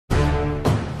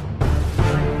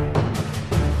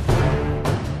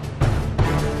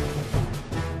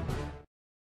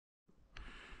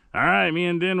All right, me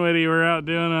and Dinwiddie were out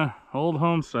doing a old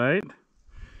home site.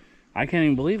 I can't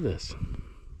even believe this.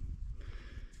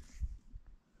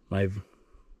 My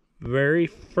very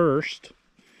first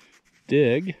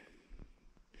dig.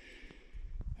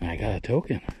 And I got a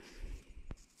token.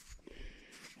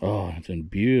 Oh, it's in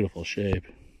beautiful shape.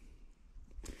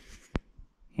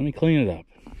 Let me clean it up.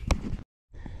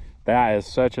 That is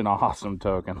such an awesome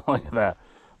token. Look at that.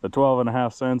 The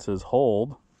 12.5 cents is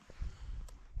hold.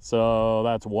 So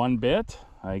that's 1 bit,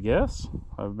 I guess,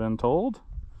 I've been told.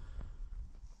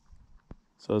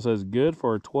 So it says good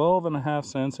for 12.5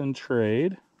 cents in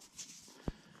trade.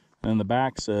 And the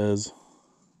back says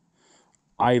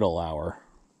idle hour.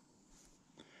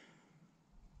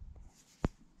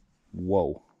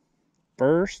 Whoa.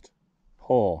 First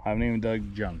hole. Haven't even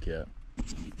dug junk yet.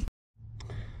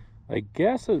 I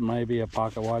guess it might be a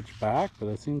pocket watch back, but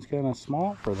it seems kind of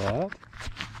small for that.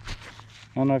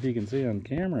 I don't know if you can see on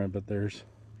camera, but there's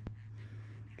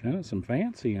kind of some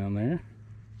fancy on there.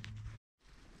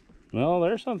 Well,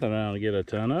 there's something I don't get a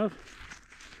ton of.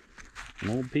 An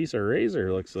old piece of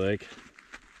razor, looks like.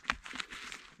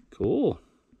 Cool.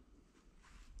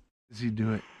 Does he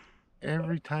do it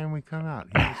every time we come out?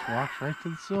 He just walks right to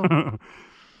the silver.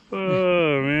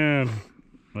 Oh, man.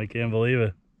 I can't believe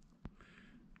it.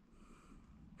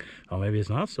 Oh, maybe it's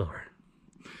not silver.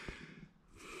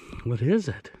 What is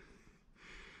it?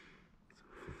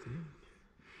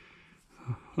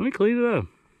 Let me clean it up.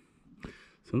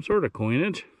 Some sort of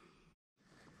coinage.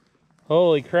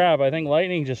 Holy crap, I think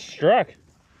lightning just struck.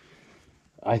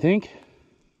 I think.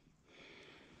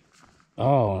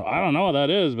 Oh, I don't know what that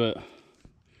is, but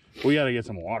we gotta get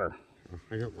some water.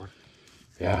 I got one.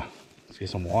 Yeah, let's get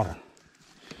some water.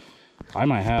 I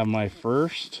might have my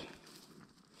first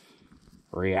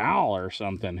real or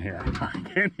something here. I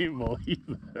can't even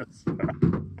believe this.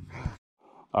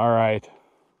 All right.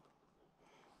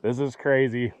 This is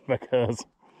crazy because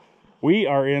we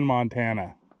are in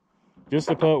Montana. Just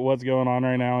to put what's going on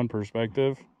right now in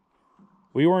perspective,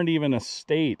 we weren't even a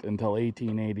state until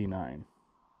 1889.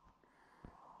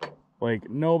 Like,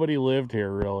 nobody lived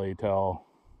here really till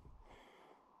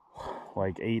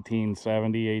like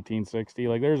 1870, 1860.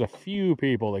 Like, there's a few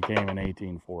people that came in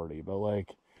 1840, but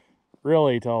like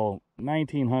really till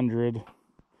 1900, there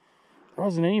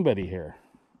wasn't anybody here.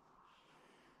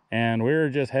 And we were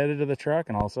just headed to the truck,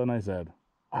 and all of a sudden I said,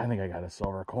 I think I got a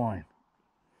silver coin.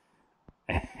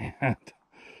 And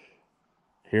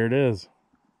here it is.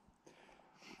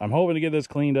 I'm hoping to get this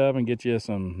cleaned up and get you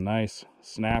some nice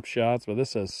snapshots, but this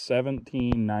says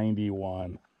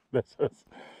 1791. This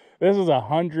is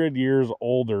 100 years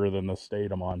older than the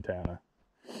state of Montana.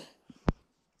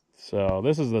 So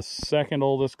this is the second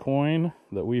oldest coin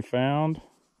that we found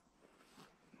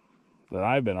that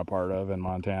I've been a part of in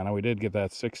Montana. We did get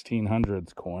that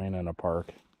 1600s coin in a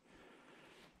park.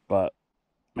 But,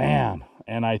 man,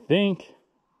 and I think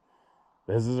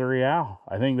this is a real.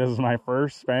 I think this is my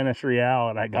first Spanish real,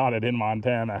 and I got it in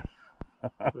Montana.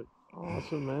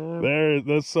 Awesome, man.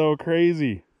 That's so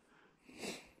crazy.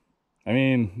 I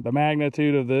mean, the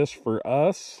magnitude of this for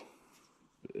us,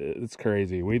 it's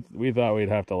crazy. We thought we'd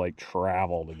have to, like,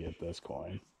 travel to get this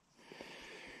coin.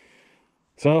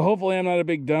 So hopefully I'm not a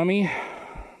big dummy.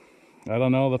 I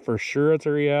don't know that for sure it's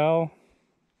a real.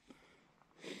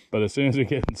 But as soon as we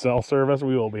get in cell service,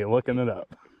 we will be looking it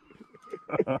up.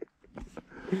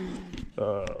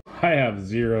 I have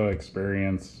zero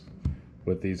experience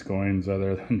with these coins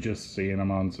other than just seeing them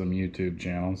on some YouTube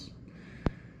channels.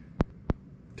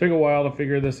 Took a while to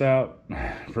figure this out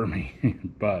for me,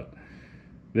 but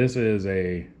this is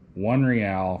a 1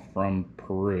 real from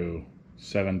Peru,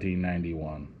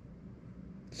 1791.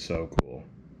 So cool.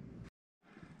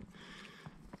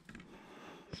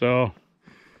 So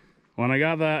when I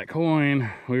got that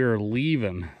coin, we were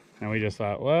leaving and we just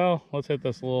thought, well, let's hit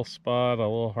this little spot a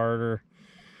little harder.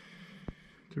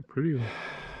 It's a pretty one.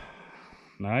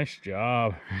 Nice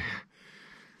job.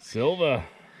 Silva.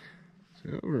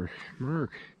 Silver.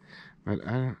 Merc. But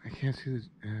I can't see this.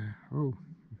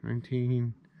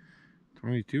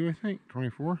 1922, I think.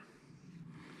 24.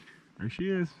 There she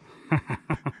is.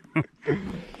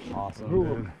 Awesome,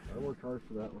 Ooh, dude. I worked hard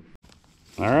for that one.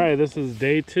 All right, this is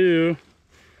day 2.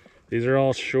 These are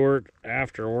all short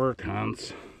after work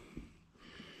hunts.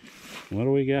 What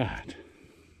do we got?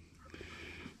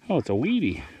 Oh, it's a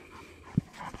weedy.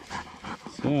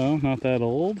 So, not that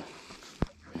old.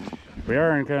 We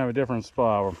are in kind of a different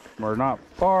spot. We're not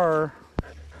far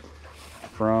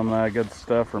from that good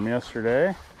stuff from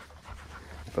yesterday,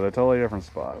 but a totally different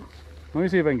spot. Let me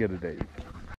see if I can get a date.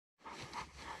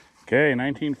 Okay,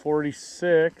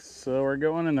 1946, so we're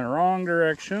going in the wrong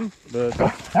direction, but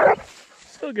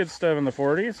Still good stuff in the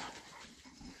 40s.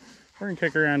 We're gonna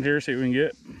kick around here, see what we can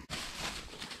get.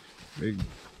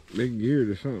 Big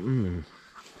gear or something, and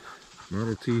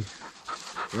Model T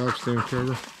valve stem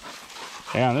cover.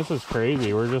 Yeah, this is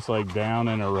crazy. We're just like down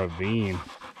in a ravine.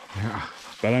 Yeah.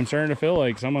 But I'm starting to feel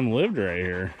like someone lived right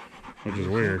here, which is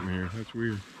weird. Here. That's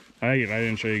weird. I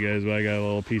didn't show you guys, but I got a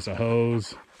little piece of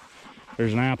hose.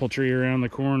 There's an apple tree around the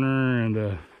corner and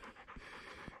an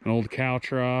old cow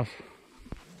trough.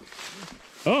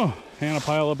 Oh, and a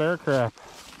pile of bear crap.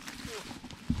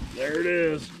 There it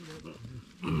is.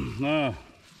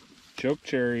 Choke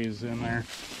cherries in there.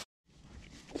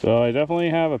 So I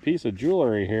definitely have a piece of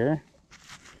jewelry here.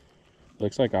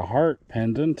 Looks like a heart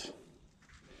pendant.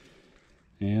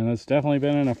 And it's definitely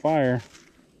been in a fire.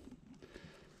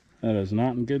 That is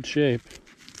not in good shape.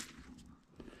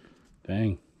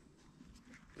 Dang.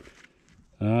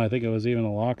 I think it was even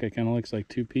a lock. It kind of looks like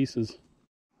two pieces.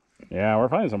 Yeah, we're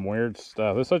finding some weird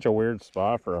stuff. This is such a weird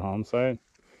spot for a home site.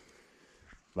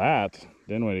 That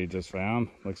Dinwiddie just found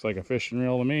looks like a fishing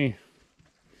reel to me.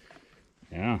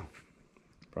 Yeah,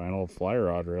 probably an old fly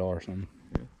rod reel or something.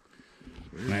 Yeah.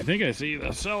 And I think I see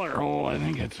the cellar hole. I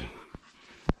think it's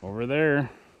over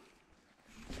there.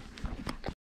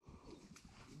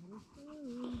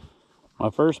 My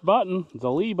first button is a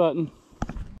Lee button.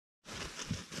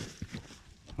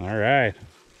 All right,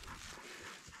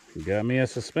 got me a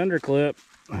suspender clip.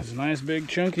 That's a nice big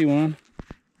chunky one.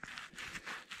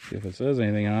 See if it says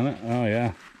anything on it. Oh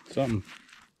yeah, something.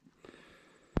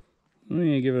 Let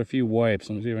me give it a few wipes.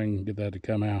 Let me see if I can get that to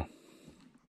come out.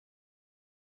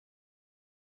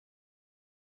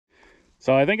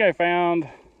 So I think I found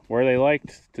where they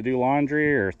liked to do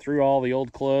laundry or threw all the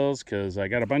old clothes, because I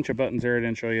got a bunch of buttons there I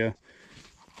didn't show you.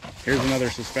 Here's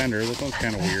another suspender. This one's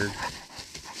kind of weird.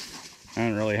 I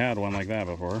haven't really had one like that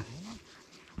before.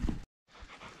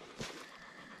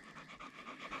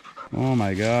 Oh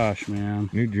my gosh, man.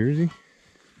 New Jersey?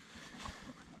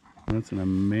 That's an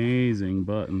amazing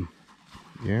button.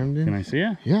 Camden? Can I see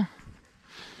it? Yeah.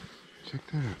 Check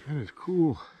that out. That is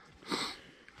cool.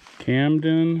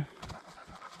 Camden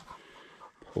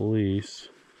Police.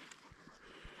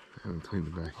 I haven't cleaned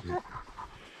the back yet.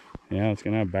 Yeah, it's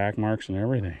gonna have back marks and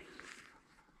everything.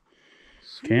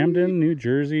 Sweet. Camden, New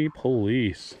Jersey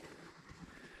Police.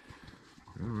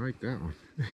 I like that one.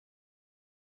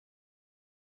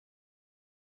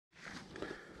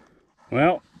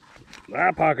 Well,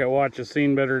 that pocket watch has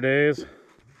seen better days.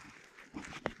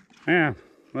 Yeah,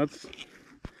 that's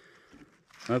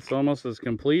almost as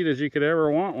complete as you could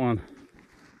ever want one.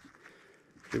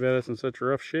 Too bad it's in such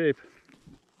rough shape.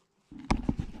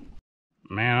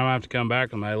 Man, I'm gonna have to come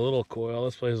back with my little coil.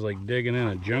 This place is like digging in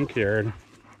a junkyard.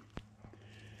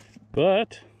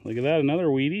 But look at that, another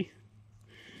weedy.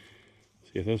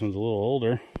 See if this one's a little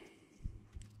older.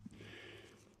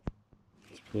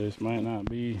 This place might not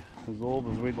be as old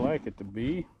as we'd like it to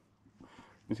be.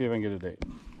 Let me see if I can get a date.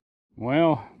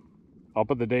 Well, I'll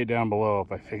put the date down below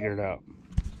if I figure it out.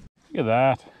 Look at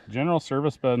that, general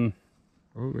service button.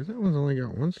 Oh, that one's only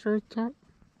got one star at the top?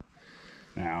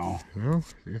 Now, No,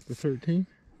 you got the 13?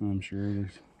 I'm sure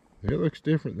there's... It looks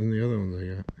different than the other ones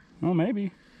I got. Oh,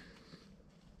 maybe.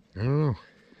 I don't know.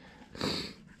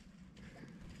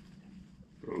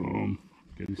 Boom.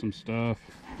 Getting some stuff.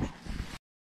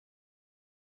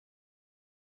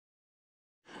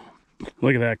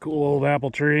 Look at that cool old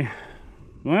apple tree.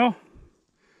 Well,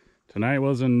 tonight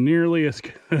wasn't nearly as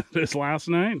good as last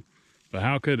night, but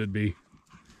how could it be?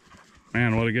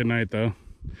 Man, what a good night though.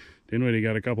 Dinwiddie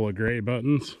got a couple of gray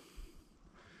buttons.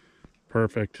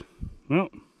 Perfect. Well,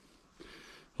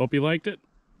 hope you liked it.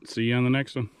 See you on the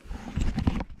next one.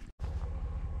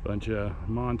 Bunch of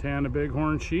Montana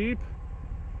bighorn sheep.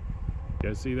 You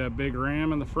guys see that big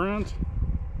ram in the front?